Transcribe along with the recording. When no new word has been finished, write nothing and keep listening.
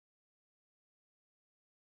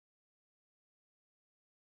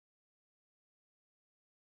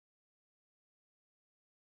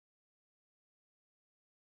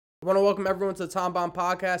I want to welcome everyone to the Tom Bomb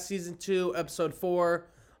Podcast, Season 2, Episode 4,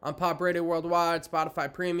 on Pop Radio Worldwide,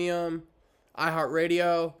 Spotify Premium,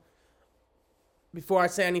 iHeartRadio. Before I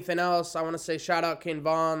say anything else, I want to say shout out Kane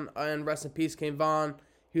Vaughn and rest in peace, Kane Vaughn.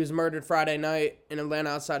 He was murdered Friday night in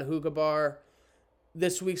Atlanta outside a hookah bar.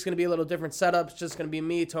 This week's going to be a little different setup. It's just going to be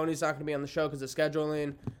me. Tony's not going to be on the show because of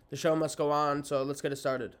scheduling. The show must go on, so let's get it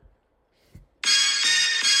started.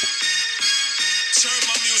 Turn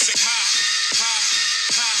my music high,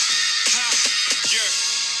 yeah.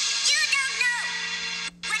 You don't know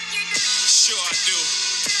what you're doing. Sure I do.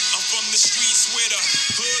 I'm from the streets where the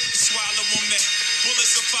hood swallow on me.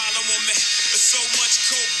 Bullets will follow on me. There's so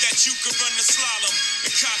much coke that you could run the slalom.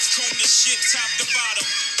 The cops comb the shit top to bottom.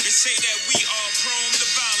 They say that we are prone to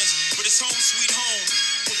violence, but it's home sweet home.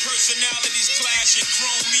 Where personalities clash and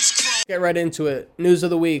chrome meets chrome. Get right into it. News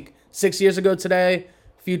of the week. 6 years ago today,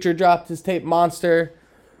 Future dropped his tape Monster.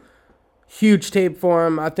 Huge tape for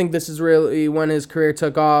him. I think this is really when his career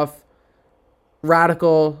took off.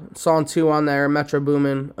 Radical, song 2 on there, Metro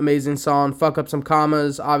Boomin', amazing song. Fuck Up Some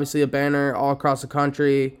Commas, obviously a banner all across the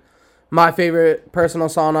country. My favorite personal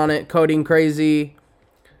song on it, Codeine Crazy.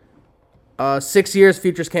 6 years,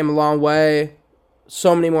 Future's came a long way.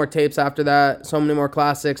 So many more tapes after that, so many more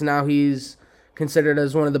classics. Now he's considered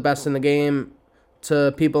as one of the best in the game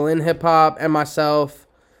to people in hip-hop and myself.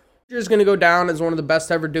 Future's going to go down as one of the best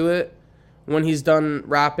to ever do it when he's done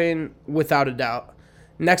rapping, without a doubt.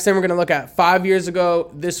 Next thing we're going to look at, 5 years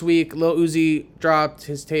ago this week, Lil Uzi dropped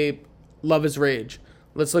his tape, Love Is Rage.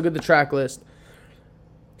 Let's look at the track list.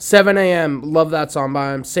 7 a.m., love that song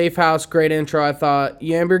by him. Safe House, great intro, I thought.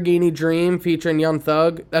 Lamborghini Dream featuring Young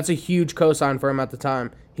Thug, that's a huge cosign for him at the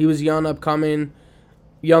time. He was young, upcoming.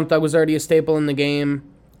 Young Thug was already a staple in the game.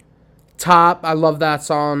 Top, I love that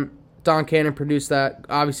song. Don Cannon produced that,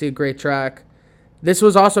 obviously a great track. This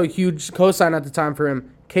was also a huge cosign at the time for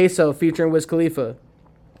him. Queso featuring Wiz Khalifa.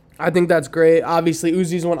 I think that's great. Obviously,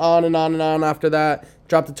 Uzi's went on and on and on after that.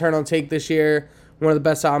 Dropped the Turn on Take this year. One of the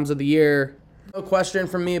best albums of the year. No question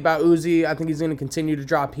from me about Uzi. I think he's going to continue to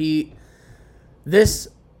drop heat. This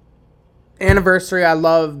anniversary I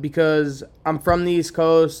love because I'm from the East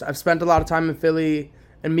Coast. I've spent a lot of time in Philly.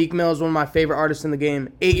 And Meek Mill is one of my favorite artists in the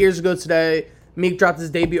game. 8 years ago today, Meek dropped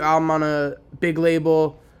his debut album on a big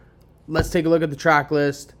label. Let's take a look at the track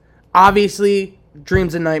list. Obviously,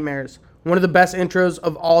 Dreams and Nightmares. One of the best intros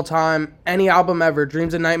of all time. Any album ever,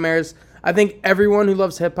 Dreams and Nightmares. I think everyone who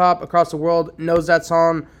loves hip-hop across the world knows that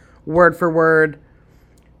song word for word.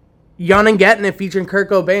 Young and Getting It featuring Kurt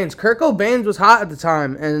Cobain. Kurt Cobain was hot at the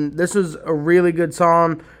time, and this was a really good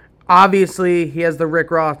song. Obviously, he has the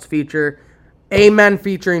Rick Ross feature. Amen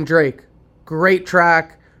featuring Drake. Great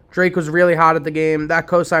track. Drake was really hot at the game. That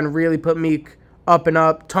cosign really put Meek up and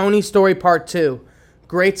up. Tony's Story Part 2.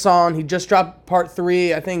 Great song. He just dropped Part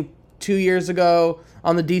 3, I think, 2 years ago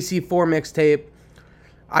on the DC4 mixtape.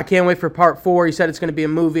 I can't wait for Part 4. He said it's going to be a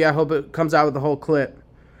movie. I hope it comes out with the whole clip.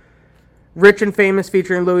 Rich and Famous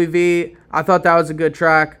featuring Louis V. I thought that was a good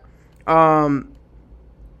track. Maybach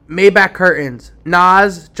Curtains.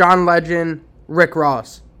 Nas, John Legend, Rick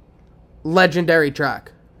Ross. Legendary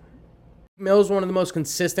track. Mill's one of the most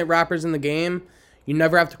consistent rappers in the game. You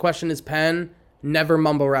never have to question his pen. Never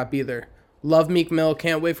mumble rap either. Love Meek Mill.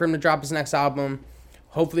 Can't wait for him to drop his next album.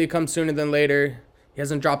 Hopefully it comes sooner than later. He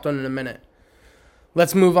hasn't dropped one in a minute.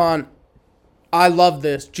 Let's move on. I love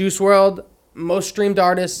this. Juice WRLD, most streamed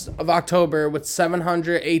artist of October with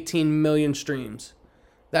 718 million streams.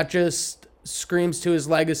 That just screams to his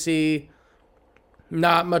legacy.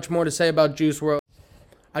 Not much more to say about Juice WRLD.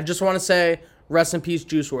 I just want to say, rest in peace,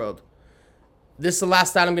 Juice WRLD. This is the last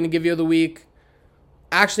stat I'm going to give you of the week.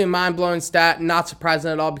 Actually, a mind-blowing stat, not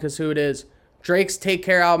surprising at all because who it is. Drake's Take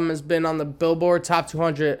Care album has been on the Billboard Top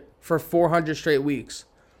 200 for 400 straight weeks.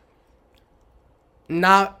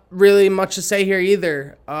 Not really much to say here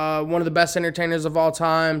either. One of the best entertainers of all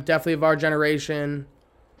time, definitely of our generation.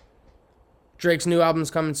 Drake's new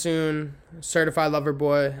album's coming soon, Certified Lover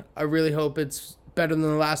Boy. I really hope it's better than the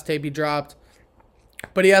last tape he dropped.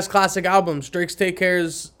 But he has classic albums. Drake's Take Care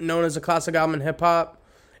is known as a classic album in hip-hop.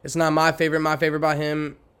 It's not my favorite. My favorite by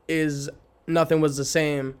him is Nothing Was the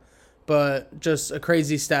Same. But just a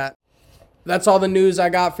crazy stat. That's all the news I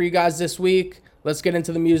got for you guys this week. Let's get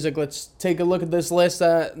into the music. Let's take a look at this list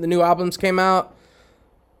that the new albums came out.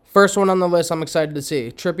 First one on the list I'm excited to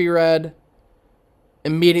see. Trippie Redd.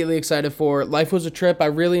 Immediately excited for. Life Was a Trip. I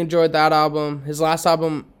really enjoyed that album. His last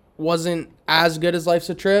album wasn't as good as Life's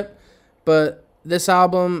a Trip. But this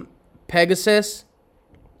album, Pegasus,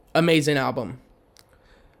 amazing album.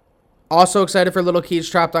 Also excited for Little Keys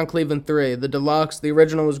Trapped on Cleveland 3. The deluxe, the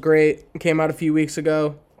original was great. It came out a few weeks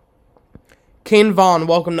ago. Kane Vaughn,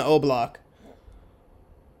 Welcome to O Block.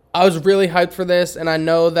 I was really hyped for this, and I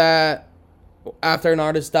know that after an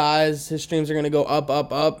artist dies, his streams are going to go up,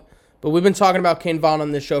 up, up. But we've been talking about Kane Vaughn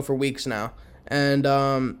on this show for weeks now.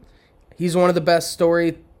 And he's one of the best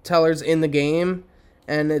storytellers in the game.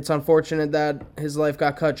 And it's unfortunate that his life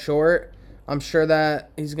got cut short. I'm sure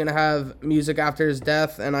that he's going to have music after his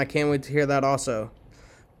death, and I can't wait to hear that also.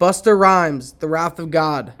 Busta Rhymes, The Wrath of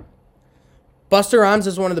God. Busta Rhymes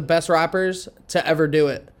is one of the best rappers to ever do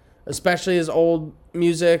it, especially his old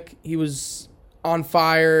music. He was on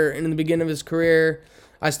fire in the beginning of his career.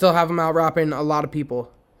 I still have him out rapping a lot of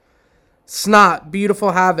people. Snot,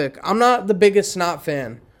 Beautiful Havoc. I'm not the biggest Snot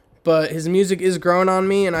fan, but his music is growing on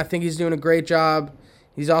me, and I think he's doing a great job.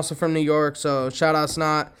 He's also from New York, so shout out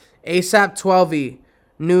Snot. ASAP 12E,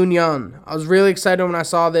 Noon Young. I was really excited when I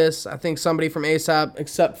saw this. I think somebody from ASAP,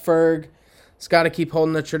 except Ferg, has got to keep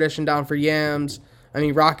holding the tradition down for Yams. I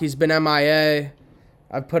mean, Rocky's been MIA.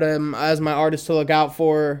 I've put him as my artist to look out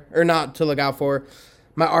for, or not to look out for,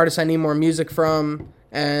 my artist I need more music from,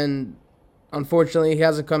 and unfortunately he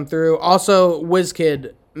hasn't come through. Also,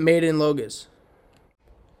 WizKid, Made in Logos.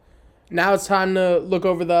 Now it's time to look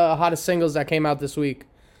over the hottest singles that came out this week.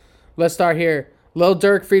 Let's start here. Lil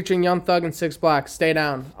Durk featuring Young Thug and 6 Black, Stay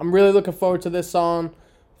Down. I'm really looking forward to this song.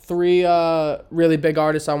 3 really big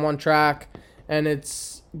artists on one track, and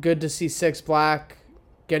it's good to see 6 Black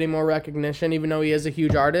getting more recognition, even though he is a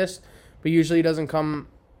huge artist, but usually he doesn't come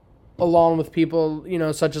along with people,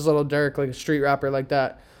 such as Lil Durk, like a street rapper like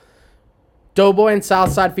that. Doughboy and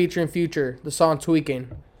Southside featuring Future, the song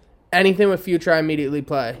Tweaking. Anything with Future, I immediately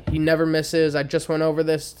play. He never misses. I just went over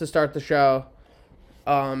this to start the show.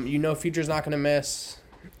 Future's not going to miss.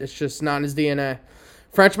 It's just not in his DNA.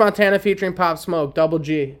 French Montana featuring Pop Smoke, Double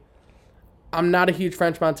G. I'm not a huge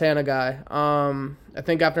French Montana guy. I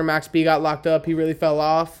think after Max B got locked up, he really fell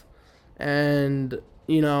off. And,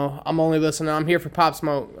 I'm only listening. I'm here for Pop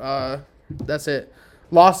Smoke. That's it.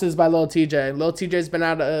 Losses by Lil TJ. Lil TJ's been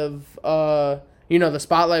out of, the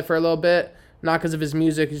spotlight for a little bit. Not because of his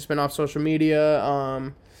music. He's been off social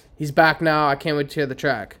media. He's back now. I can't wait to hear the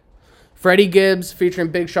track. Freddie Gibbs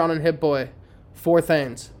featuring Big Sean and Hit Boy. 4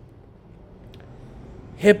 Things.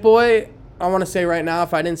 Hit Boy, I want to say right now,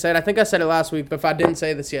 if I didn't say it, I think I said it last week, but if I didn't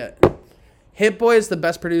say this yet, Hit Boy is the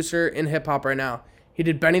best producer in hip-hop right now. He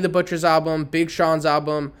did Benny the Butcher's album, Big Sean's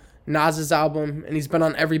album, Nas's album, and he's been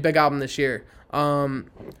on every big album this year. Anything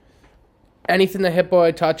that Hit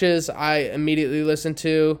Boy touches, I immediately listen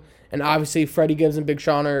to, and obviously Freddie Gibbs and Big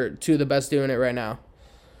Sean are 2 of the best doing it right now.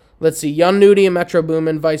 Let's see, Young Nudie and Metro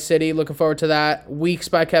Boomin, Vice City, looking forward to that. Weeks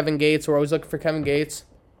by Kevin Gates, we're always looking for Kevin Gates.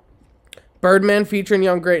 Birdman featuring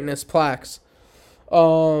Young Greatness, Plaques.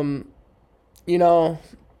 Ever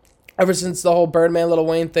since the whole Birdman Lil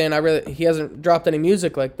Wayne thing, he hasn't dropped any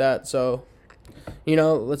music like that, so,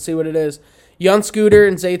 let's see what it is. Young Scooter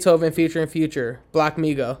and Zaytoven featuring Future, Black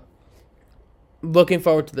Migo. Looking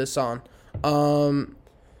forward to this song.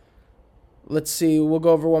 Let's see, we'll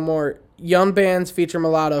go over one more. Young Bands feature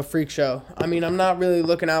Mulatto, Freak Show. I mean, I'm not really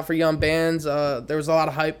looking out for Young Bands. There was a lot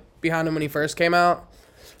of hype behind him when he first came out.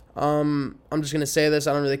 I'm just going to say this.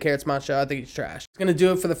 I don't really care. It's my show. I think he's trash. It's going to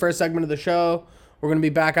do it for the first segment of the show. We're going to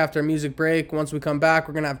be back after a music break. Once we come back,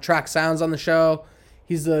 we're going to have Trakksounds on the show.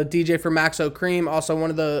 He's the DJ for Maxo Cream, also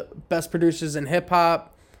one of the best producers in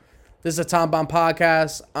hip-hop. This is a Tom Bomb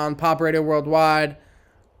podcast on Pop Radio Worldwide,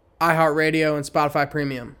 iHeartRadio, and Spotify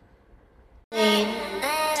Premium. 90.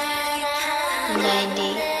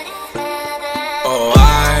 Oh,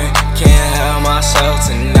 I can't help myself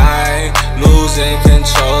tonight. Losing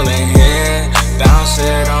control in here. Bounce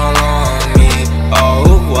it all on me.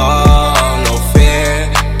 Oh, wow, no fear.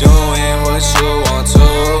 Doing what you want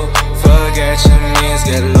to. Forget your means,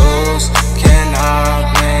 get loose.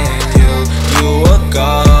 Cannot blame you. You a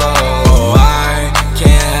go. Oh, I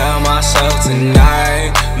can't help myself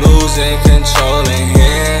tonight. Losing control in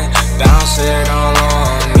here. Bounce it all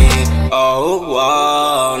on me. Oh,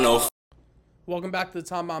 wow, no. Welcome back to the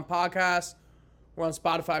Tom Bomb podcast. We're on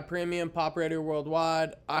Spotify Premium, Pop Radio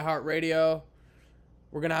Worldwide, iHeartRadio.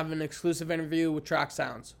 We're going to have an exclusive interview with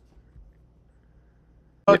Trakksounds.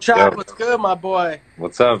 Oh, Track, what's good, my boy?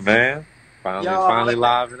 What's up, man? Finally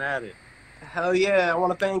live and at it. Hell yeah. I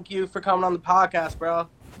want to thank you for coming on the podcast, bro.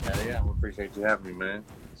 Hell yeah, we appreciate you having me, man.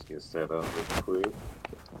 Let's get set up real quick.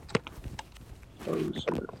 Oh,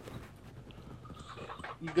 shit.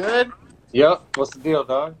 You good? Yep. What's the deal,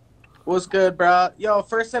 dog? What's good, bro? Yo,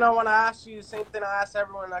 first thing I want to ask you, same thing I ask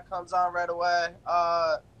everyone that comes on right away.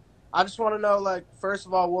 I just want to know, first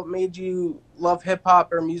of all, what made you love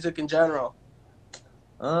hip-hop or music in general?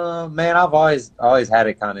 Man, I've always had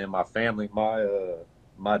it kind of in my family. My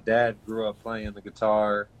my dad grew up playing the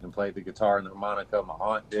guitar and played the guitar and the harmonica. My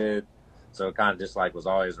aunt did, so it kind of just like was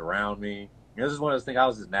always around me. It was just one of those things I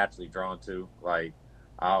was just naturally drawn to. Like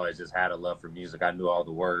I always just had a love for music. I knew all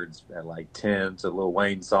the words at like 10 to Lil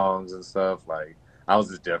Wayne songs and stuff. Like I was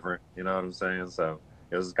just different, you know what I'm saying? So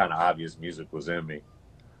it was kind of obvious music was in me.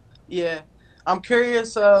 Yeah. I'm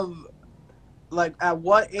curious of like at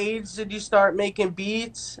what age did you start making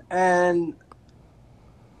beats? And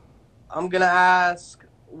I'm gonna ask,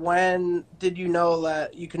 when did you know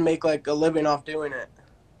that you can make like a living off doing it?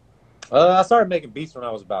 I started making beats when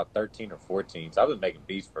I was about 13 or 14. So I've been making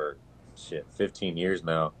beats for shit 15 years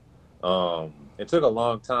now. It took a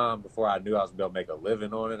long time before I knew I was gonna be able to make a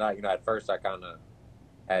living on it. At first I kind of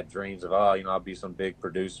had dreams of, oh, I'll be some big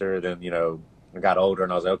producer. Then, I got older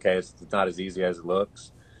and I was like, okay, it's not as easy as it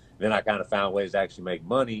looks. Then I kind of found ways to actually make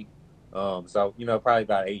money. So, probably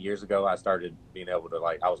about 8 years ago, I started being able to,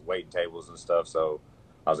 like, I was waiting tables and stuff. So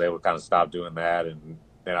I was able to kind of stop doing that. And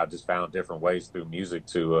then I just found different ways through music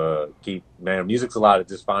to music's a lot of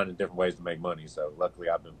just finding different ways to make money. So luckily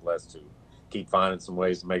I've been blessed to keep finding some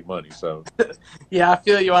ways to make money. So, Yeah, I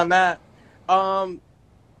feel you on that. Um,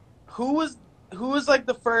 who was who was like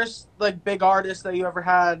the first like big artist that you ever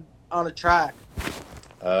had on a track?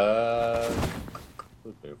 uh,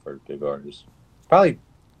 who's been first big artist?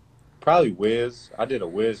 Probably Wiz. I did a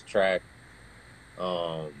Wiz track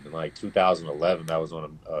in like 2011. That was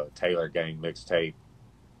on a Taylor Gang mixtape,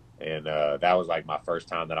 and that was like my first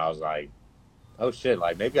time that I was like, oh shit,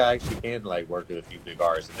 like maybe I actually can like work with a few big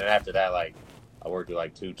artists. And then after that, like I worked with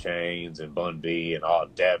like Two Chains and Bun B and all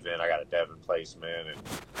Devin. I got a Devin placement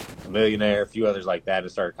and Millionaire, a few others like that,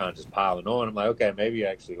 and started kind of just piling on. I'm like, okay, maybe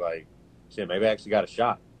actually like shit, maybe I actually got a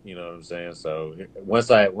shot. You know what I'm saying? So once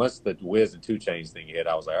the Wiz and Two Chains thing hit,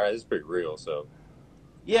 I was like, all right, this is pretty real. So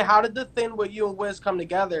Yeah, how did the thing with you and Wiz come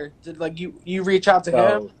together? Did like you reach out to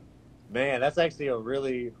him? so man, that's actually a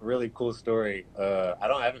really, really cool story. I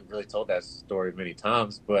haven't really told that story many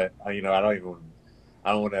times, but I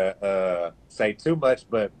don't want to say too much.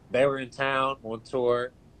 But they were in town on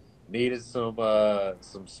tour, needed some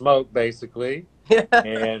smoke basically, Yeah.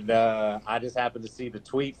 and I just happened to see the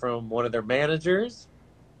tweet from one of their managers,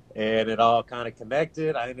 and it all kind of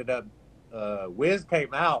connected. I ended up, Wiz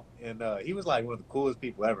came out, and he was like one of the coolest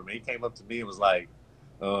people ever. Man, he came up to me and was like,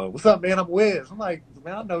 "What's up, man? I'm Wiz." I'm like,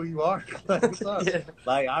 "Man, I know who you are." Like, what's up? Yeah.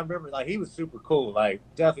 Like, I remember, like, he was super cool. Like,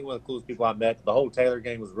 definitely one of the coolest people I met. The whole Taylor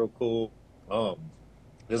gang was real cool. Um,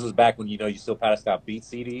 this was back when you still passed out beat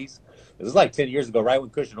CDs. It was like 10 years ago, right when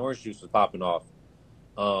Cushion Orange Juice was popping off.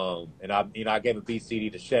 And I gave a beat CD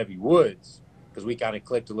to Chevy Woods because we kind of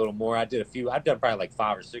clicked a little more. I've done probably like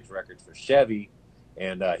 5 or 6 records for Chevy,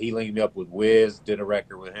 and he linked me up with Wiz, did a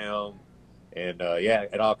record with him, and yeah,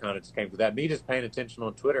 it all kind of just came to that. Me just paying attention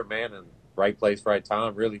on Twitter, man, and right place, right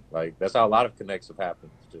time. Really, like that's how a lot of connects have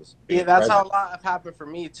happened. Just Yeah, being that's how present, a lot have happened for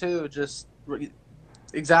me too.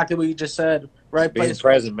 Exactly what you just said. just Right being place,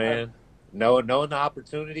 right present, time. man. Knowing the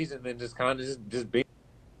opportunities, and then just kind of just being.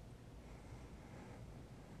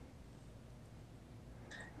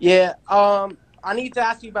 Yeah. I need to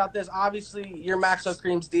ask you about this. Obviously, you're Maxo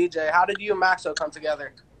Cream's DJ. How did you and Maxo come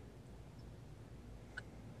together?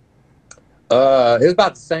 It was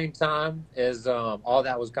about the same time as all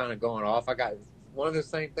that was kind of going off. I got one of the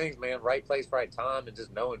same things, man. Right place, right time, and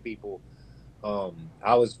just knowing people.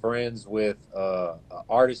 I was friends with an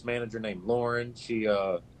artist manager named Lauren. She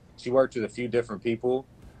worked with a few different people,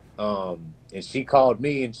 and she called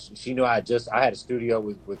me, and she knew I had a studio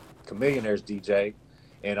with Chameleonaire's DJ,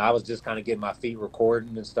 and I was just kind of getting my feet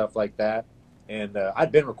recording and stuff like that. And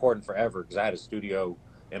I'd been recording forever because I had a studio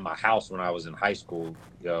in my house when I was in high school,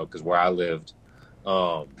 because where I lived.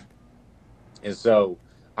 Um, and so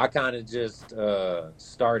I kind of just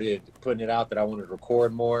started putting it out that I wanted to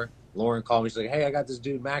record more. Lauren called me. She's like, "Hey, I got this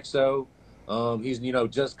dude Maxo. He's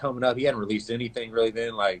just coming up. He hadn't released anything really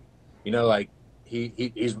then. Like, like he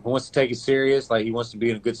wants to take it serious. Like he wants to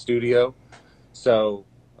be in a good studio. So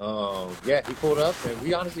yeah, he pulled up and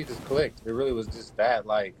we honestly just clicked. It really was just that.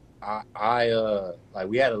 Like like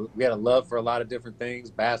we had a love for a lot of different things,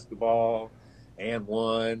 basketball and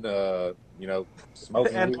one.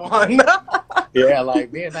 Smoking And weed. one. Yeah,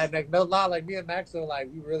 like me and that, like, no lie, like me and Maxo, like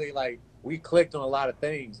we really like we clicked on a lot of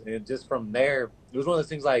things, and just from there, it was one of those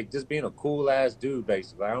things like just being a cool ass dude.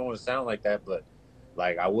 Basically, I don't want to sound like that, but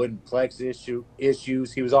like I wouldn't plex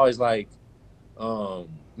issues. He was always like,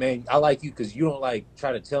 man, I like you because you don't like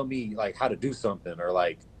try to tell me like how to do something, or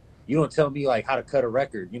like you don't tell me like how to cut a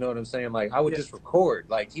record. You know what I'm saying? Like I would Yeah. just record.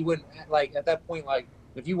 Like he wouldn't, like at that point, like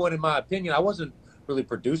if you wanted my opinion, I wasn't really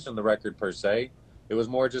producing the record per se. It was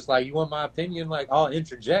more just like, you want my opinion, like I'll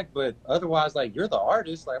interject, but otherwise, like you're the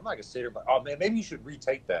artist. Like I'm not gonna sit here, but oh man, maybe you should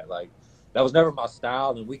retake that. Like that was never my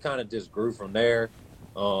style, and we kind of just grew from there.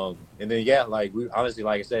 And then yeah, like we honestly,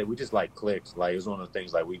 like I said, we just like clicked. Like it was one of the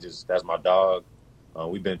things like we just that's my dog.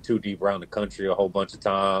 We've been too deep around the country a whole bunch of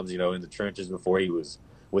times, you know, in the trenches before he was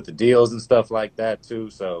with the deals and stuff like that too.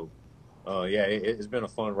 So yeah, it's been a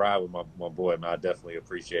fun ride with my boy, man. I definitely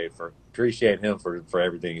appreciate him for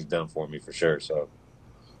everything he's done for me for sure. So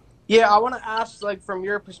Yeah, I want to ask, like, from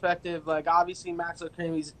your perspective, like, obviously Max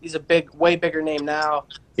Cream, he's a way bigger name now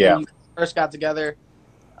than yeah, you first got together.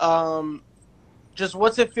 Um, just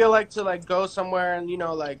what's it feel like to like go somewhere and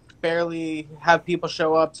like barely have people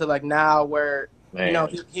show up to like now where man.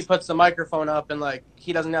 he puts the microphone up and like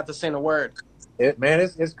he doesn't have to say a word.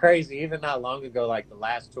 It's crazy. Even not long ago, like the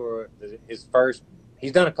last tour, his first,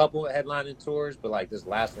 he's done a couple of headlining tours, but like this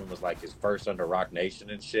last one was like his first under Rock Nation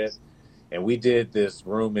and shit. And we did this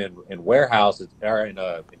room in Warehouse, or in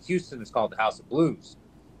Houston. It's called the House of Blues,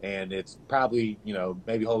 and it's probably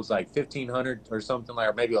maybe holds like 1,500 or something like,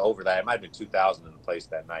 or maybe over that. It might have been 2,000 in the place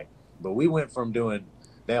that night. But we went from doing,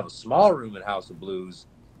 they have a small room at House of Blues,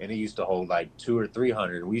 and it used to hold like 200 or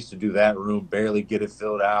 300. We used to do that room, barely get it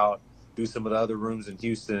filled out, do some of the other rooms in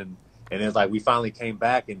Houston, and it's like we finally came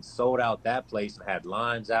back and sold out that place and had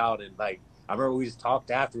lines out. And like I remember we just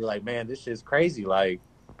talked after, we were like, man, this shit's crazy. Like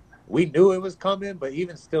we knew it was coming, but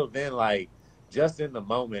even still then, like just in the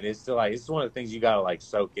moment, it's still like it's one of the things you gotta like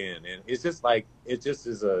soak in. And it's just like it just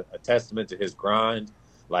is a testament to his grind.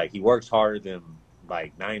 Like he works harder than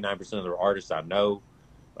like 99% of the artists I know.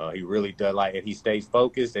 He really does, like, and he stays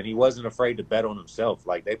focused, and he wasn't afraid to bet on himself.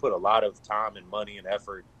 Like they put a lot of time and money and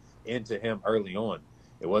effort into him early on.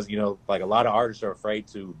 It was, like a lot of artists are afraid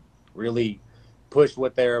to really push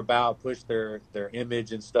what they're about, push their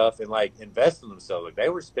image and stuff, and like invest in themselves. Like they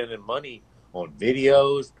were spending money on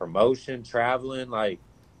videos, promotion, traveling, like,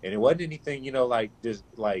 and it wasn't anything, like just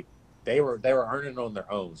like they were earning on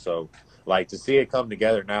their own. So like to see it come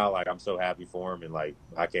together now, like I'm so happy for him, and like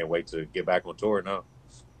I can't wait to get back on tour now.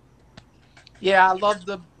 Yeah, I love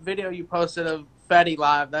the video you posted of Fetty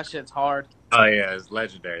live. That shit's hard. Oh yeah, it's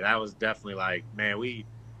legendary. That was definitely like, man, we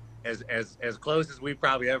as close as we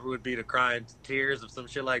probably ever would be to crying tears of some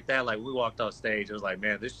shit like that. Like we walked off stage, it was like,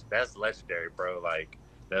 man, that's legendary, bro. Like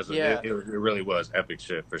Yeah. it really was epic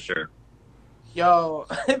shit for sure. Yo,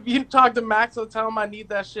 if you talk to Max, I'll tell him I need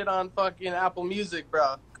that shit on fucking Apple Music,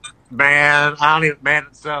 bro. Man, I don't even, man.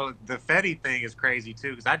 So the Fetty thing is crazy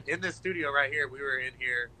too, because I in this studio right here, we were in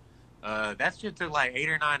here. That shit took like 8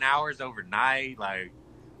 or 9 hours overnight. Like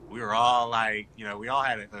we were all like, we all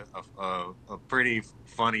had a pretty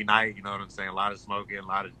funny night. You know what I'm saying? A lot of smoking, a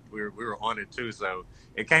lot of we were on it too. So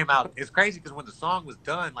it came out. It's crazy because when the song was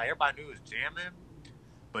done, like everybody knew it was jamming,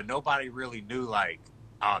 but nobody really knew like,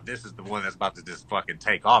 oh, this is the one that's about to just fucking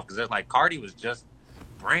take off. Because there's like Cardi was just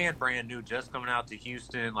brand new, just coming out to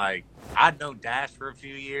Houston. Like I'd known Dash for a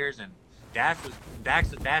few years, and Dash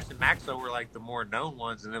and Maxo were like the more known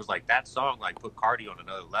ones, and it was like that song like put Cardi on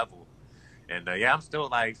another level. And yeah, I'm still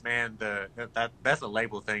like, man, that's a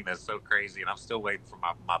label thing that's so crazy, and I'm still waiting for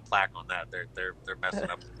my plaque on that. They're messing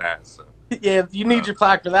up with that. So Yeah, you need your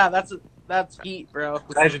plaque for that. That's heat, bro.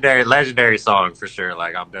 legendary song for sure.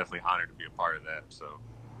 Like I'm definitely honored to be a part of that. So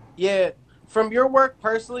Yeah, from your work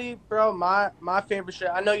personally, bro, my favorite shit.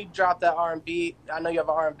 I know you dropped that R&B. I know you have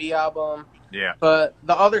an R&B album, yeah, but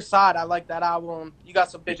the other side, I like that album. You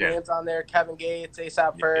got some big yeah, names on there: Kevin Gates,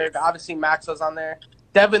 ASAP yeah, Ferg. Obviously, Maxo's on there.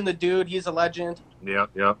 Devin the Dude, he's a legend.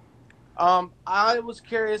 yeah. I was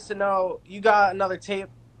curious to know, you got another tape,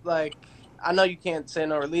 like, I know you can't say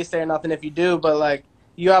no release day or nothing if you do, but like,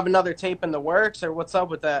 you have another tape in the works, or what's up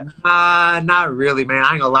with that? Not really, man.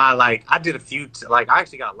 I ain't gonna lie. Like, I did a few. Like, I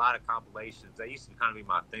actually got a lot of compilations. That used to kind of be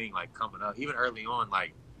my thing. Like coming up, even early on.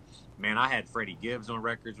 Like, man, I had Freddie Gibbs on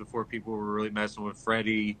records before people were really messing with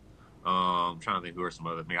Freddie. I'm trying to think who are some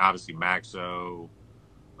other. I mean, obviously Maxo.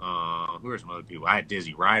 Who are some other people? I had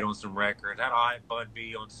Dizzy Wright on some records. I had Bun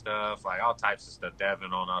B on stuff. Like all types of stuff.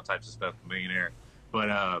 Devin on all types of stuff. Millionaire.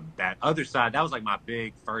 But that other side, that was like my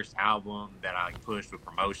big first album that I like, pushed with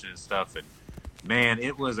promotion and stuff. And man,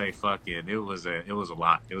 it was a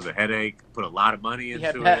lot. It was a headache. Put a lot of money You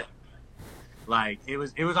had into it. that. Like it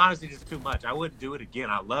was honestly just too much. I wouldn't do it again.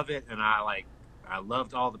 I love it, and I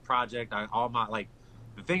loved all the project. All my like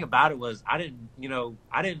the thing about it was I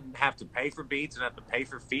didn't have to pay for beats and have to pay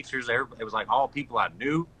for features. It was like all people I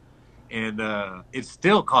knew, and it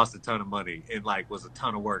still cost a ton of money and like was a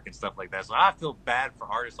ton of work and stuff like that. So I feel bad for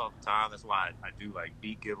artists all the time. That's why I do like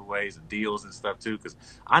beat giveaways and deals and stuff too, because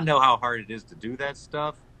I know how hard it is to do that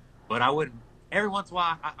stuff. But I wouldn't. Every once in a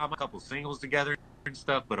while, I'm a couple singles together. and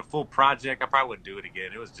stuff, but a full project, I probably wouldn't do it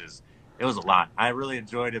again. It was a lot. I really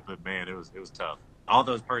enjoyed it, but man, it was tough. All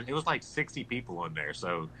those it was like 60 people on there.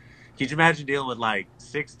 So could you imagine dealing with like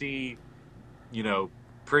 60, you know,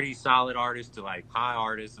 pretty solid artists to like high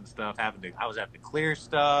artists and stuff? I was having to clear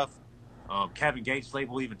stuff. Kevin Gates'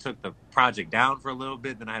 label even took the project down for a little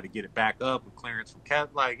bit. Then I had to get it back up with clearance from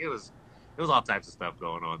Kevin. Like it was all types of stuff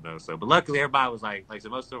going on though. So, but luckily everybody was like so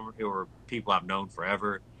most of them were people I've known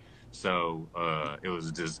forever. So it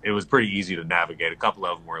was pretty easy to navigate. A couple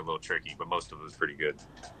of them were a little tricky, but most of it was pretty good.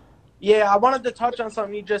 Yeah, I wanted to touch on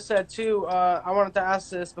something you just said too. I wanted to ask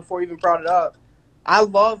this before you even brought it up. I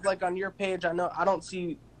love, like, on your page, I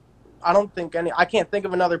can't think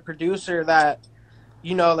of another producer that,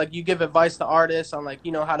 you know, like, you give advice to artists on, like,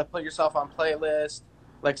 you know, how to put yourself on playlists,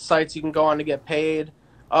 like sites you can go on to get paid.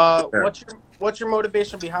 Sure. What's your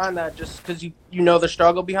motivation behind that? Just because you know the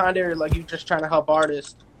struggle behind it, or like you just trying to help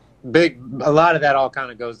artists? A lot of that all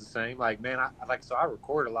kind of goes the same. Like, man, I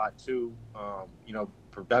record a lot too. You know,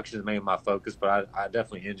 production is mainly my focus, but I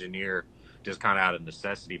definitely engineer just kind of out of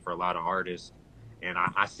necessity for a lot of artists. And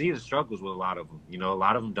I see the struggles with a lot of them. You know, a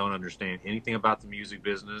lot of them don't understand anything about the music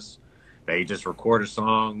business. They just record a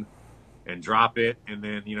song and drop it, and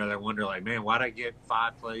then, you know, they wonder like, man, why'd I get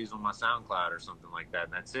 5 plays on my SoundCloud or something like that?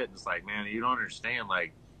 And that's it. And it's like, man, you don't understand.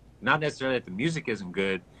 Like, not necessarily that the music isn't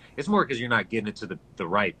good. It's more because you're not getting it to the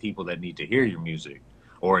right people that need to hear your music.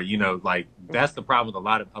 Or, you know, like, that's the problem with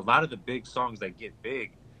a lot of the big songs that get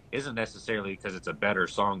big isn't necessarily because it's a better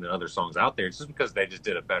song than other songs out there. It's just because they just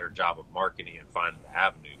did a better job of marketing and finding the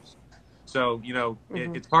avenues. So, you know,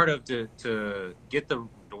 it's part of to get the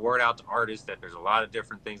word out to artists that there's a lot of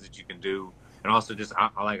different things that you can do. And also just,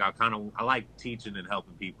 I like teaching and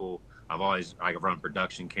helping people. I've run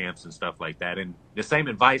production camps and stuff like that. And the same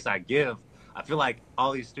advice I give, I feel like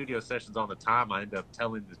all these studio sessions all the time, I end up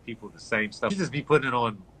telling these people the same stuff. You just be putting it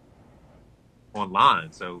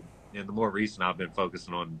online. So in the more recent, I've been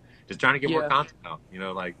focusing on just trying to get more content out, you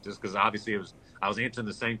know, like, just because obviously I was answering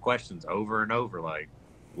the same questions over and over, like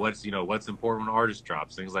what's important when an artist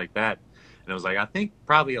drops, things like that. And I was like, I think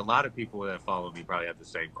probably a lot of people that follow me probably have the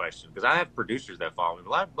same question, because I have producers that follow me.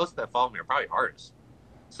 Most that follow me are probably artists.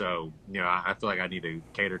 So, you know, I feel like I need to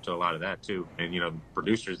cater to a lot of that too. And, you know,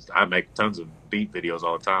 producers, I make tons of beat videos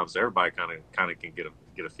all the time, so everybody kind of can get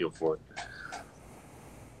a feel for it.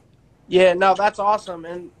 Yeah, no, that's awesome.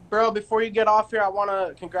 And bro, before you get off here, I want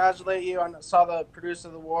to congratulate you. I saw the producer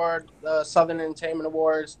of the award, the Southern Entertainment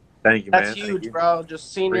Awards. Thank you, That's man. huge, bro.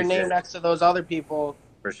 Just seeing your name next to those other people.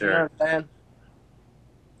 For sure. You know what I'm saying?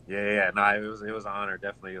 Yeah. No, it was an honor.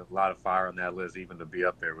 Definitely a lot of fire on that list. Even to be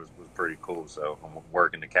up there was pretty cool. So I'm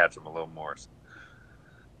working to catch them a little more.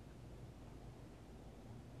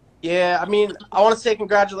 Yeah, I mean, I want to say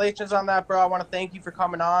congratulations on that, bro. I want to thank you for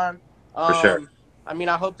coming on. For sure. I mean,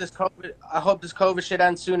 I hope this COVID shit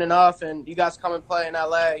ends soon enough, and you guys come and play in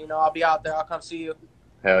LA. You know, I'll be out there. I'll come see you.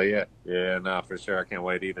 Hell yeah. Yeah, no, for sure. I can't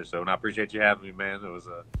wait either. So, and I appreciate you having me, man. It was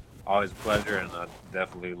always a pleasure, and I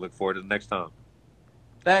definitely look forward to the next time.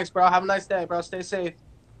 Thanks, bro. Have a nice day, bro. Stay safe.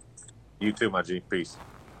 You too, my G. Peace.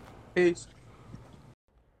 Peace.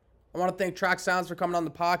 I want to thank Trakksounds for coming on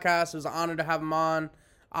the podcast. It was an honor to have him on.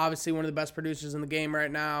 Obviously, one of the best producers in the game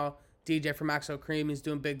right now. DJ from Maxo Cream. He's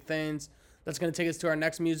doing big things. That's going to take us to our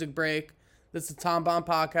next music break. This is the Tom Bomb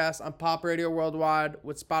Podcast on Pop Radio Worldwide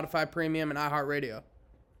with Spotify Premium and iHeartRadio.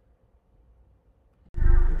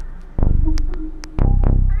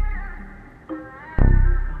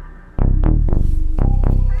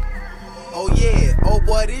 Oh yeah, oh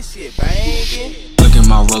boy, this shit bangin'. Look at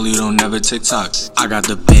my rollie, don't never TikTok. I got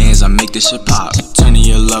the bands, I make this shit pop. Turning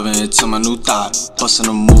your loving into my new thought. Bustin'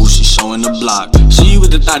 a move, she showing the block. She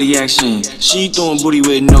with the thotty action. She throwing booty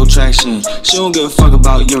with no traction. She don't give a fuck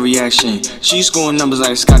about your reaction. She scoring numbers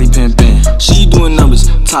like Scottie Pippen. She doing numbers,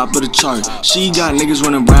 top of the chart. She got niggas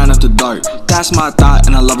running brown after dark. That's my thought,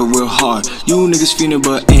 and I love it real hard. You niggas feeling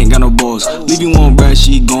but ain't got no balls. Leave you on bread,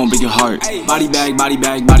 she gon' break your heart. Body bag, body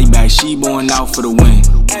bag, body bag. She born out for the win.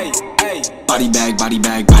 Body bag, body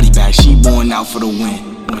bag, body bag. She born out for the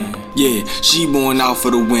win. Yeah, she born out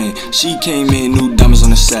for the win. She came in, new diamonds on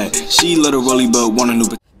the set. She let her rollie but want a new.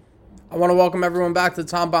 I want to welcome everyone back to the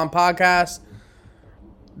Tom Bomb Podcast.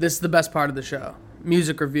 This is the best part of the show.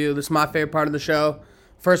 Music review. This is my favorite part of the show.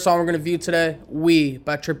 First song we're going to view today, We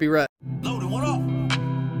by Trippie Redd. Loaded, what up?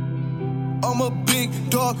 I'm a big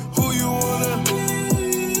dog, who you wanna?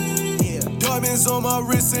 Diamonds on my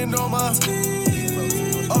wrist and on my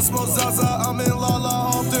I smoke Zaza, I'm in Lala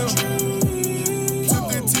off them. Took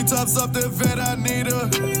the T-tops up the vet, I need her.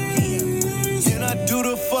 And I do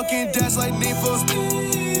the fucking dash like Nifa.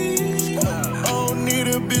 I don't need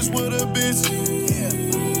a bitch with a bitch.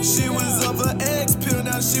 She was up her ex pill,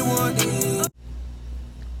 now she want.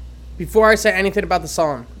 Before I say anything about the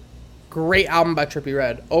song, great album by Trippie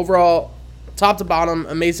Redd. Overall, top to bottom,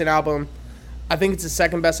 amazing album. I think it's the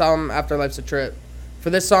second best album after Life's a Trip. For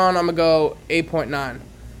this song, I'm going to go 8.9.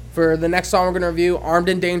 For the next song we're going to review, Armed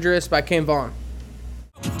and Dangerous by Kane Vaughn.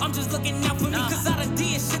 I'm just looking out for me, cause I done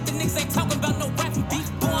did shit the niggas ain't talking about no rapping beat.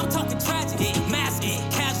 Boy, I'm talking tragedy, mask,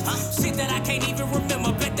 casual. Shit that I can't even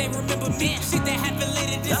remember, bet they remember me. Shit that happened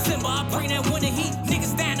later December, I bring that winter heat.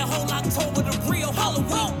 Niggas stand the whole October, the real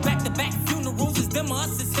Halloween. Back to back funerals, it's them or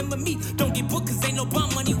us, it's him or me. Don't get booked cause ain't no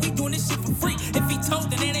bum money, we doing this shit for free. If he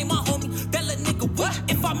told, then it ain't my homie, that little nigga what?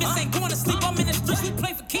 If I miss ain't going to sleep, I'm in the streets, we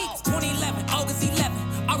play for keeps. 2011, August 11,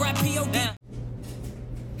 R.I.P.O.D.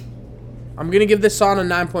 I'm going to give this song a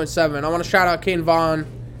 9.7. I want to shout out Kane Vaughn.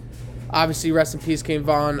 Obviously, rest in peace, Kane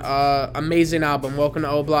Vaughn. Amazing album. Welcome to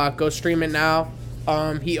O Block. Go stream it now.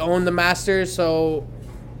 He owned the masters, so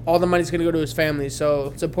all the money's going to go to his family. So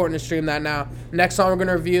it's important to stream that now. Next song we're going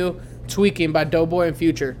to review, Tweaking by Doughboy and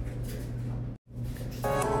Future. Hang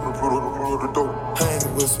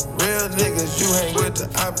with some real niggas, you hang with the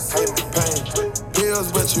opposite of pain.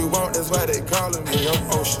 Pills what you want, that's why they calling me,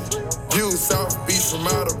 I'm Ocean. You South Beach from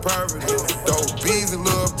out of poverty. Dope bees and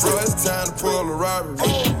little bro, it's time to pull a robbery.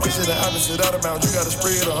 Shit the opposite of the mouth, you gotta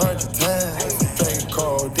spray it 100 times. Drink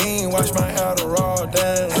codeine, watch my Adderall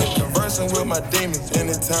down. Conversing with my demons,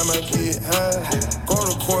 anytime I get high. Go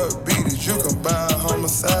to court, beat it, you can buy a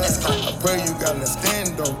homicide. I pray you got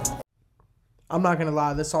understand though. I'm not going to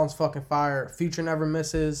lie, this song's fucking fire. Future never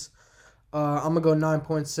misses. I'm going to go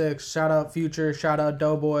 9.6. Shout out Future, shout out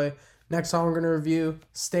Doughboy. Next song we're going to review,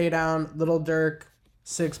 Stay Down, Lil Durk,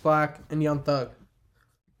 6 Black, and Young Thug.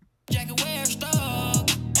 Jacket wear stuck.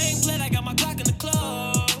 Ain't glad I got my Glock in the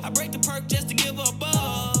club. I break the perk just to give her a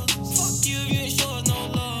buzz. Fuck you, you ain't sure no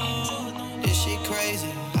love. This shit crazy.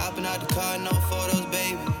 Hopping out the car, no photos,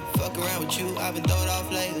 baby. Fuck around with you, I've been throwed off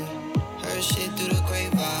lately. Heard shit through the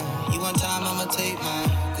grapevine. You one time, I'ma take mine.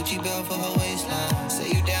 Gucci belt for her waistline. Say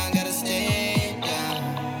you down, gotta stay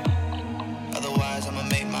down. Otherwise, I'ma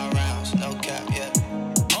make my rounds. No cap, yeah.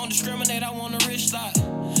 Don't discriminate, I want a rich side.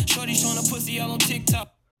 Shorty showing a pussy all on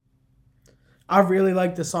TikTok. I really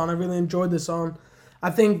like this song. I really enjoyed this song.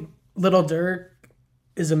 I think Lil Durk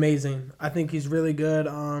is amazing. I think he's really good.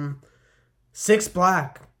 6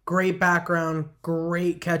 Black, great background,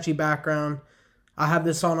 great catchy background. I have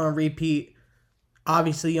this song on repeat.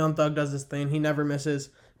 Obviously, Young Thug does this thing. He never misses.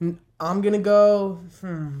 I'm going to go...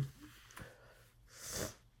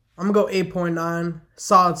 I'm going to go 8.9.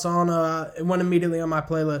 Solid song. It went immediately on my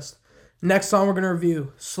playlist. Next song we're going to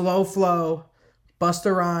review, Slow Flow,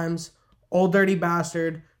 Busta Rhymes, Old Dirty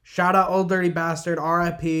Bastard. Shout out Old Dirty Bastard,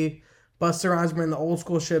 R.I.P. Busta Rhymes bringing the old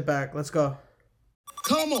school shit back. Let's go.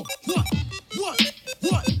 Come on, what?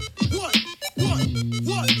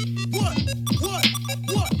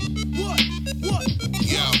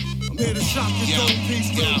 Yeah, I'm here to shop this gold piece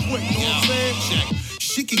real quick, you know what I'm saying? Check.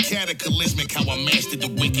 She can cataclysmic how I mastered the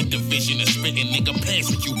wicked division and spitting nigga past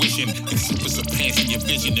what you wishing. And super surpassing your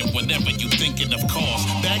vision and whatever you thinking of cause.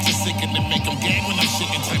 Bags are sick and they make them gag when I'm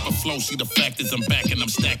shitting type of flow. See the fact is I'm back and I'm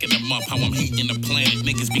stacking them up. How I'm heating the planet.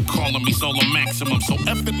 Niggas be calling me Solar Maximum. So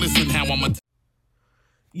effortless in how I'm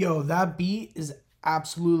Yo, that beat is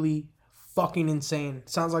absolutely fucking insane.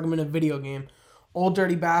 Sounds like I'm in a video game. Old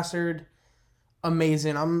Dirty Bastard,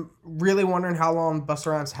 amazing. I'm really wondering how long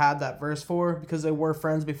Busta Rhymes had that verse for because they were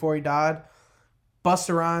friends before he died.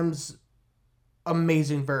 Busta Rhymes,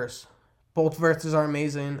 amazing verse. Both verses are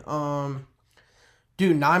amazing. Dude,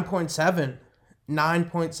 9.7.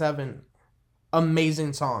 9.7.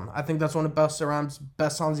 Amazing song. I think that's one of Busta Rhymes'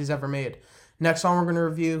 best songs he's ever made. Next song we're going to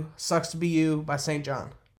review, Sucks to Be You by St.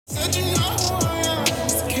 John. Said you know who I am,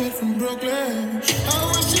 this kid from Brooklyn.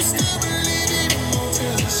 I wish you still believed in the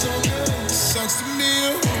motel, it's so good. Sucks to be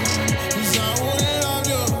you, 'cause I wouldn't love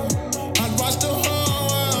you. I'd watch the whole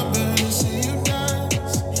world better see you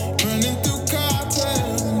dance. Running through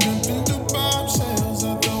cocktails and jumping through bombshells. I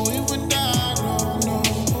thought we would die, no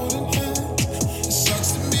holding hands. It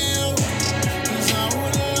sucks to be you, 'cause I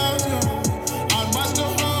wouldn't love you. I'd watch the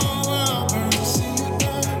whole world better see you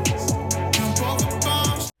dance. Jump over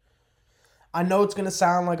bombs. I know it's going to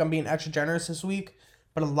sound like I'm being extra generous this week,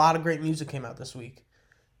 but a lot of great music came out this week.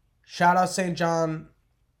 Shout out St. John.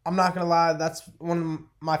 I'm not going to lie, that's one of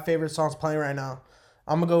my favorite songs playing right now.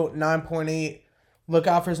 I'm going to go 9.8. Look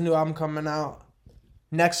out for his new album coming out.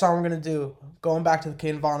 Next song we're going to do, going back to the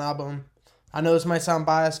Kane Vaughn album. I know this might sound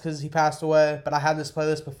biased because he passed away, but I had this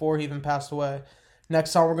playlist before he even passed away.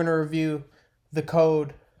 Next song we're going to review, The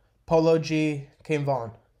Code, Polo G, Kane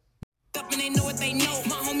Vaughn. Up and they know what they know.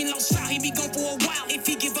 My homie lost shot, he be gone for a while. If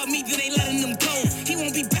he give up me, then they letting him go. He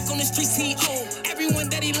won't be back on the streets, he old. Everyone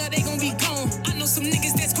that he love, they gon' be gone. I know some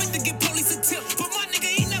niggas that's quick to get police a tip, but my nigga,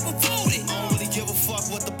 he never folded. I don't really give a fuck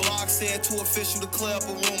what the blog said, too official to clear up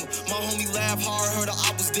a rumor. My homie laughed hard, heard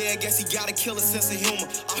I was dead, guess he got a killer sense of humor.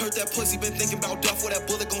 I heard that pussy been thinking about death, where that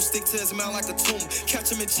bullet gon' stick to his mouth like a tumor.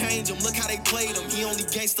 Catch him and change him, look how they played him. He only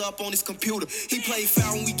gangsta up on his computer. He played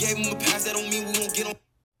foul when we gave him a pass, that don't mean we won't get on.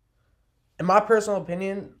 In my personal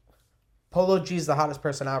opinion, Polo G is the hottest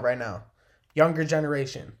person out right now. Younger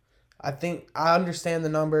generation. I understand the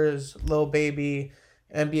numbers, Lil Baby,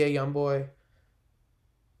 NBA Youngboy.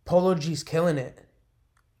 Polo G's killing it.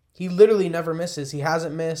 He literally never misses. He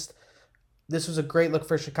hasn't missed. This was a great look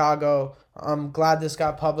for Chicago. I'm glad this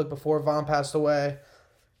got public before Von passed away.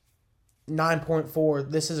 9.4.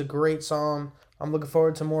 This is a great song. I'm looking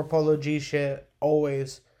forward to more Polo G shit,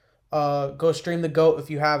 always. Go stream The GOAT if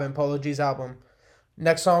you haven't, Polo G's album.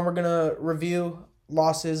 Next song we're going to review,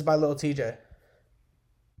 Losses by Lil TJ.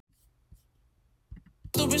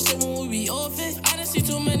 Stupid shit when we be off it. I done see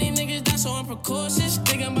too many niggas die, so I'm precautious.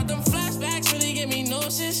 Thinking about them flashbacks really give me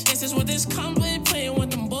nauseous. Guess that's what this come with, playing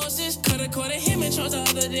with them bosses. Coulda caught him in charge the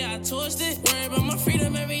other day, I tossed it. Worry about my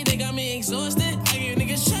freedom every day, got me exhausted. I give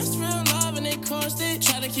niggas trust, real love, and they crossed it.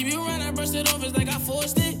 Try to keep you around, I brushed it off, it's like I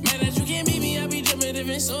forced it. Man, that you can't beat me, I be dripping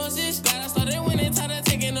different sources. Glad I started winning, tired of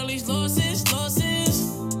taking all these losses. All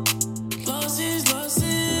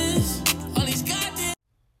these goddamn.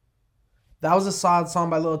 That was a solid song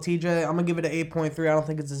by Lil TJ. I'm going to give it an 8.3. I don't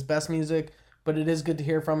think it's his best music, but it is good to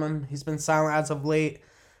hear from him. He's been silent as of late,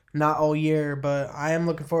 not all year, but I am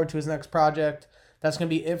looking forward to his next project. That's going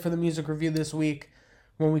to be it for the music review this week.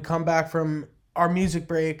 When we come back from our music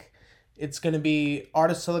break, it's going to be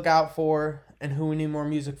artists to look out for and who we need more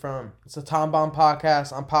music from. It's a Tom Bomb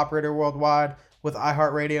podcast on Pop Radio Worldwide with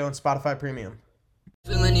iHeartRadio and Spotify Premium.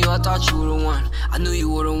 Feeling you, I thought you would've won. I knew you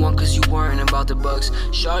would've won cause you weren't about the bucks.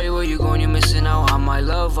 Shawty, where you going, you're missing out on my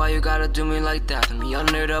love. Why you gotta do me like that? Put me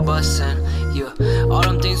under the bus and yeah, all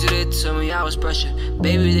them things you did to me, I was pressured.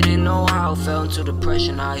 Baby, didn't know how I fell into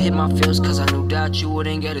depression. I hit my feels cause I knew that you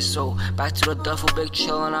wouldn't get it. So back to the duffel, big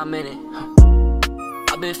chill and I'm in it.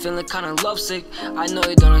 I've been feeling kinda lovesick. I know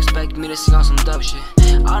you don't expect me to sing on some dub shit.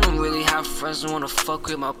 I don't really have friends who wanna fuck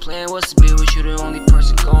with. My plan was to be with you, the only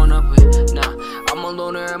person going up with. Nah, I'm a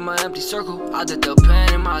loner in my empty circle. I did the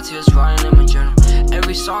pen and my tears writing in my journal.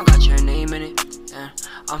 Every song got your name in it, and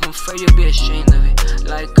I'm afraid you'll be ashamed of it.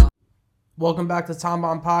 Like. Welcome back to Tom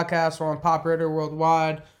Bomb Podcast. We're on Pop Radio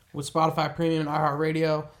Worldwide with Spotify Premium and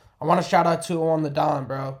iHeartRadio. I want to shout out to on the Don,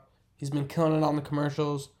 bro. He's been killing it on the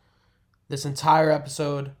commercials this entire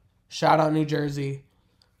episode. Shout out New Jersey.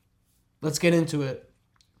 Let's get into it.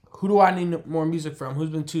 Who do I need more music from? Who's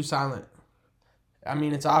been too silent? I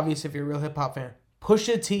mean, it's obvious if you're a real hip-hop fan.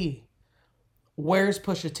 Pusha T. Where's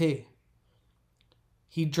Pusha T?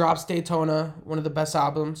 He drops Daytona, one of the best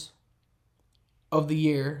albums of the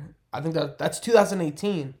year. I think that's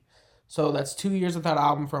 2018. So that's 2 years without an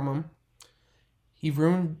album from him. He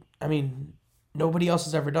ruined... I mean, nobody else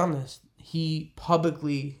has ever done this. He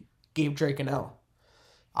publicly gave Drake an L.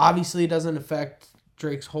 Obviously, it doesn't affect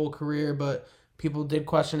Drake's whole career, but people did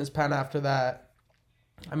question his pen after that.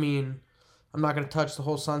 I mean, I'm not going to touch the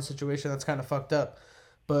whole Sun situation. That's kind of fucked up.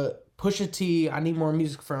 But Pusha T, I need more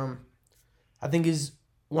music from. I think he's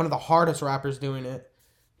one of the hardest rappers doing it.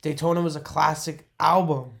 Daytona was a classic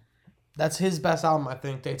album. That's his best album, I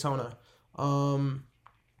think, Daytona.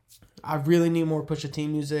 I really need more Pusha T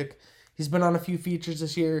music. He's been on a few features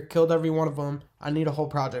this year, killed every one of them. I need a whole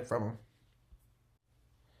project from him.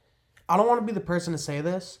 I don't want to be the person to say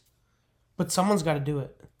this, but someone's got to do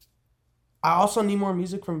it. I also need more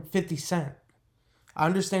music from 50 Cent. I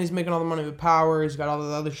understand he's making all the money with Power. He's got all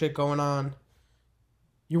the other shit going on.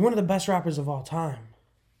 You're one of the best rappers of all time.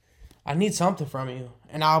 I need something from you.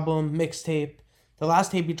 An album, mixtape. The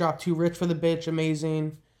last tape he dropped, Too Rich for the Bitch,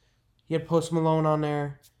 amazing. He had Post Malone on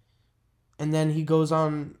there. And then he goes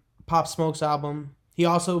on Pop Smoke's album. He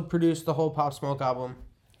also produced the whole Pop Smoke album,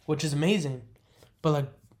 which is amazing.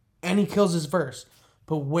 And he kills his verse.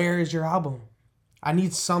 But where is your album? I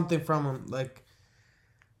need something from him.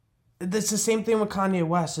 It's the same thing with Kanye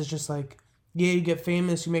West. It's just yeah, you get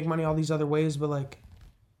famous, you make money all these other ways, but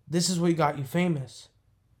this is what got you famous.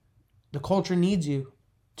 The culture needs you.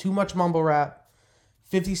 Too much mumble rap.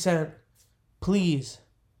 50 Cent, please,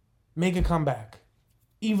 make a comeback.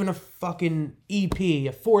 Even a fucking EP,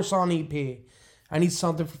 a 4-song EP. I need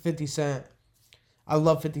something for 50 Cent. I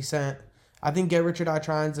love 50 Cent. I think Get Rich or Die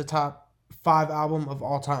Trying is the top 5 album of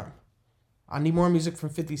all time. I need more music from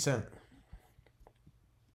 50 Cent.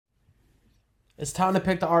 It's time to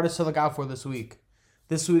pick the artist to look out for this week.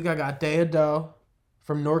 This week I got Deado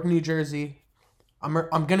from Newark, New Jersey. I'm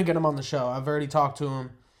gonna get him on the show. I've already talked to him.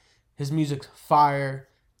 His music's fire.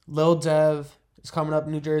 Lil Dev is coming up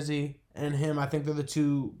in New Jersey, and him, I think they're the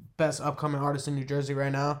two best upcoming artists in New Jersey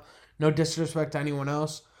right now. No disrespect to anyone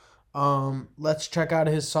else. Let's check out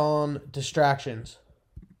his song Distractions.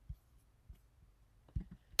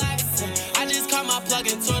 I just caught my plug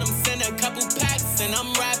and told them send a couple packs, and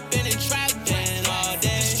I'm rapping and trapping all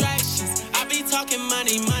day. Distractions. I be talking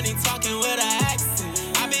money, talking with an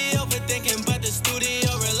accent. I be overthinking, but the studio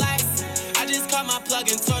relaxing. I just caught my plug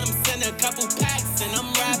and told them send a couple packs, and I'm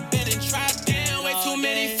rapping and trapping. Way too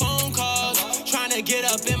many phone calls, trying to get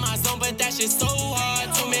up in my zone, but that shit's so hard.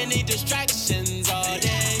 Too many distractions all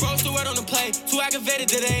day. Rose the word on the play, too aggravated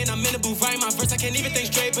today, and I'm in the booth writing my verse. I can't even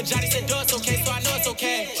think straight, but Johnny said, "Do it's okay," so I know it's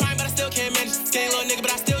okay. Trying, but I still can't manage. Skinny little nigga,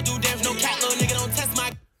 but I still do damage. No cat, little nigga, don't test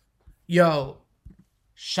my. Yo,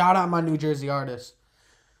 shout out my New Jersey artist.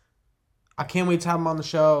 I can't wait to have him on the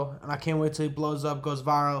show, and I can't wait till he blows up, goes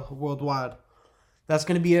viral worldwide. That's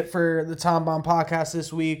going to be it for the Tom Bomb Podcast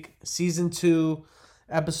this week. Season 2,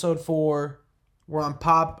 Episode 4. We're on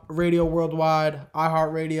Pop Radio Worldwide,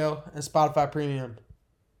 iHeartRadio, and Spotify Premium.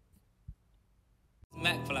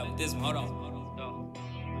 Mac fly with this one. Hold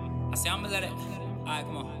on. I say I'm gonna let it. Alright,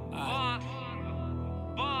 come on. Alright.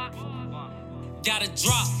 Got a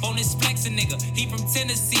drop on this flexin' nigga. He from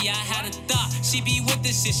Tennessee. I had a thought she be with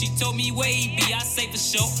this shit. She told me where he be. I say for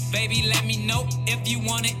sure. Baby, let me know if you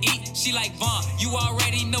wanna eat. She like Vaughn. You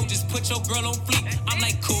already know. Just put your girl on fleek. I'm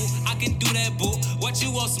like cool. I can do that, boo. What you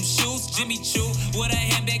want? Some shoes? Jimmy Choo with a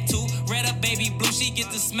handbag too. Red up, baby blue. She get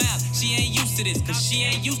the smile. She ain't used to this, cause she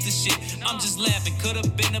ain't used to shit. I'm just laughing.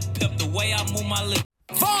 Could've been a pimp the way I move my lips.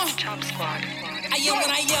 Vaughn. I am what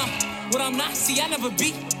I am. What I'm not. See, I never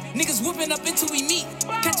be. Niggas whipping up until we meet.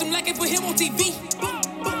 Catch him like it, put him on TV.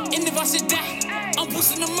 And if I should die, I'm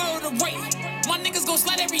boosting the murder rate. My niggas gon'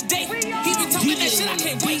 slide every day. He be talking that shit, I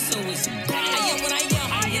can't wait. I am what I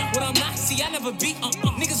am. What I'm not, see, I never be.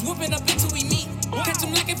 Niggas whipping up until we meet. Catch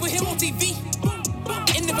him like it, put him on TV.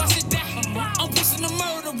 And if I should die, I'm boosting the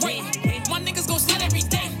murder rate. My niggas gon' slide every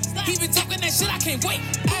day. He be talking that shit, I can't wait.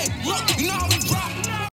 Hey, look, you know how we ride.